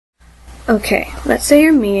Okay, let's say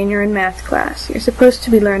you're me and you're in math class. You're supposed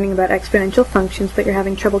to be learning about exponential functions, but you're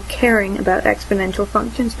having trouble caring about exponential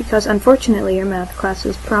functions because, unfortunately, your math class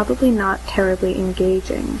is probably not terribly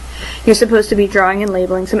engaging. You're supposed to be drawing and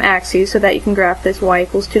labeling some axes so that you can graph this y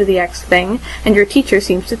equals 2 to the x thing, and your teacher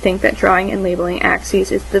seems to think that drawing and labeling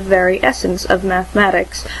axes is the very essence of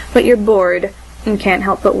mathematics, but you're bored and can't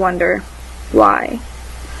help but wonder, why?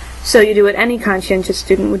 So you do what any conscientious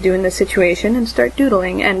student would do in this situation and start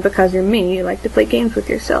doodling, and because you're me, you like to play games with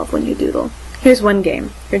yourself when you doodle. Here's one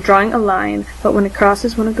game. You're drawing a line, but when it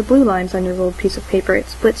crosses one of the blue lines on your ruled piece of paper, it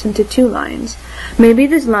splits into 2 lines. Maybe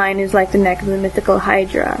this line is like the neck of the mythical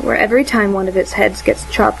Hydra, where every time one of its heads gets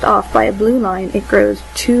chopped off by a blue line, it grows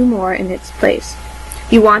 2 more in its place.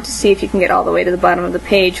 You want to see if you can get all the way to the bottom of the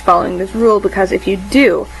page following this rule, because if you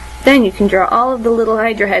do, then you can draw all of the little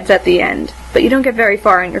Hydra heads at the end. But you don't get very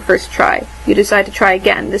far on your first try. You decide to try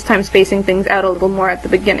again, this time spacing things out a little more at the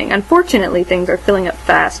beginning. Unfortunately, things are filling up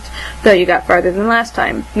fast, though you got farther than last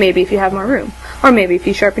time. Maybe if you have more room. Or maybe if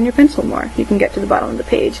you sharpen your pencil more, you can get to the bottom of the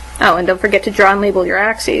page. Oh, and don't forget to draw and label your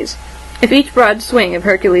axes. If each broad swing of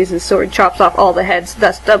Hercules' sword chops off all the heads,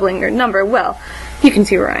 thus doubling your number, well, you can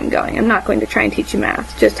see where I'm going. I'm not going to try and teach you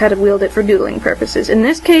math, just how to wield it for doodling purposes. In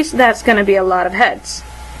this case, that's going to be a lot of heads.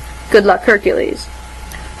 Good luck, Hercules.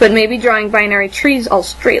 But maybe drawing binary trees all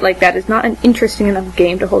straight like that is not an interesting enough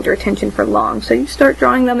game to hold your attention for long, so you start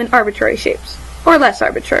drawing them in arbitrary shapes, or less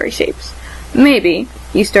arbitrary shapes. Maybe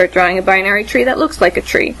you start drawing a binary tree that looks like a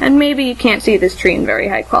tree, and maybe you can't see this tree in very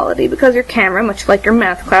high quality because your camera, much like your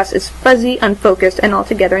math class, is fuzzy, unfocused, and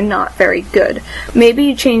altogether not very good. Maybe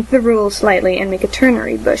you change the rules slightly and make a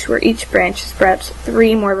ternary bush where each branch sprouts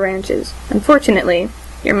 3 more branches. Unfortunately,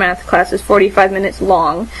 your math class is 45 minutes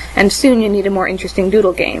long, and soon you need a more interesting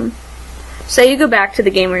doodle game. Say you go back to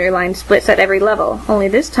the game where your line splits at every level, only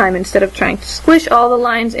this time instead of trying to squish all the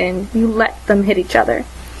lines in, you let them hit each other.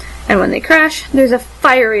 And when they crash, there's a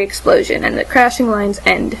fiery explosion, and the crashing lines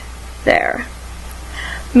end there.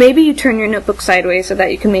 Maybe you turn your notebook sideways so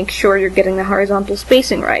that you can make sure you're getting the horizontal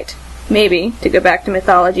spacing right. Maybe, to go back to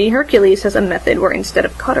mythology, Hercules has a method where instead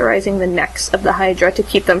of cauterizing the necks of the Hydra to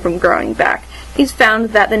keep them from growing back, he's found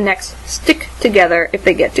that the necks stick together if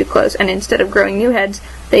they get too close, and instead of growing new heads,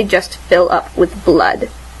 they just fill up with blood.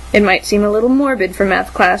 It might seem a little morbid for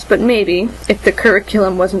math class, but maybe, if the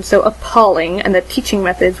curriculum wasn't so appalling and the teaching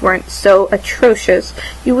methods weren't so atrocious,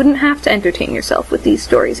 you wouldn't have to entertain yourself with these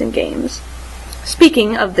stories and games.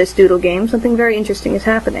 Speaking of this doodle game, something very interesting is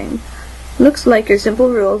happening. Looks like your simple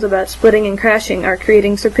rules about splitting and crashing are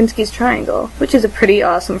creating Sierpinski's triangle, which is a pretty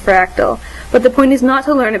awesome fractal. But the point is not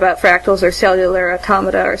to learn about fractals or cellular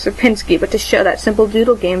automata or Sierpinski, but to show that simple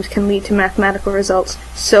doodle games can lead to mathematical results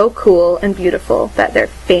so cool and beautiful that they're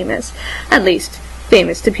famous. At least,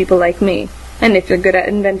 famous to people like me. And if you're good at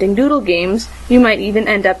inventing doodle games, you might even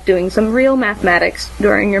end up doing some real mathematics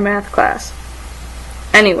during your math class.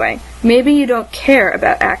 Anyway, maybe you don't care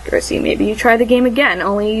about accuracy. Maybe you try the game again,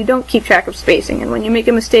 only you don't keep track of spacing, and when you make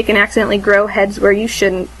a mistake and accidentally grow heads where you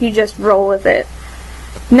shouldn't, you just roll with it.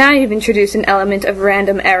 Now you've introduced an element of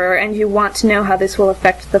random error, and you want to know how this will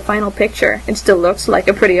affect the final picture. It still looks like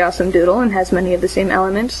a pretty awesome doodle and has many of the same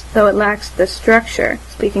elements, though it lacks the structure.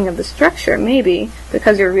 Speaking of the structure, maybe,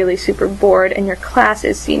 because you're really super bored and your class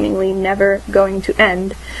is seemingly never going to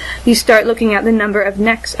end, you start looking at the number of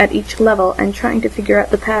necks at each level and trying to figure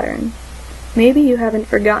out the pattern. Maybe you haven't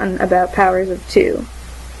forgotten about powers of 2.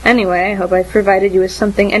 Anyway, I hope I've provided you with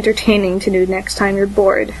something entertaining to do next time you're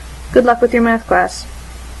bored. Good luck with your math class.